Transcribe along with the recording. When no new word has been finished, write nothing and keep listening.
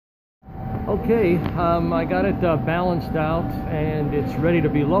Okay, I got it balanced out and it's ready to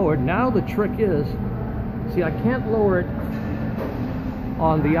be lowered. Now the trick is, see, I can't lower it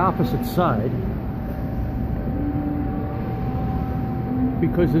on the opposite side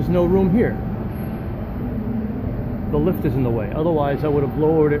because there's no room here. The lift is in the way. Otherwise I would have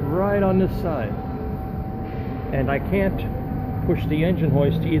lowered it right on this side. And I can't push the engine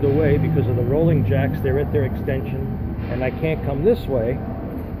hoist either way because of the rolling jacks. They're at their extension, and I can't come this way.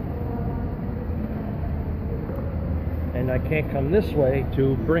 And I can't come this way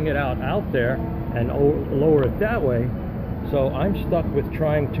to bring it out there and lower it that way. So I'm stuck with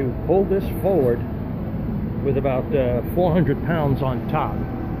trying to pull this forward with about 400 pounds on top.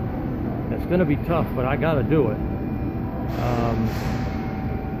 It's going to be tough, but I got to do it.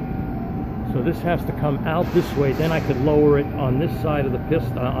 So this has to come out this way, then I could lower it on this side of the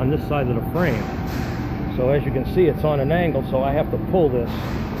piston, on this side of the frame. So as you can see, it's on an angle, so I have to pull this,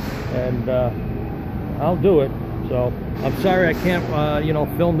 and I'll do it. So I'm sorry I can't, you know,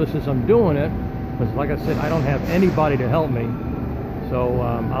 film this as I'm doing it, because like I said, I don't have anybody to help me. So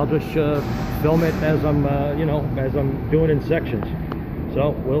I'll just film it as I'm, you know, as I'm doing in sections.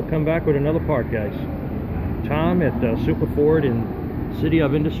 So we'll come back with another part, guys. Tom at Super Ford in City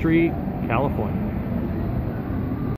of Industry, California.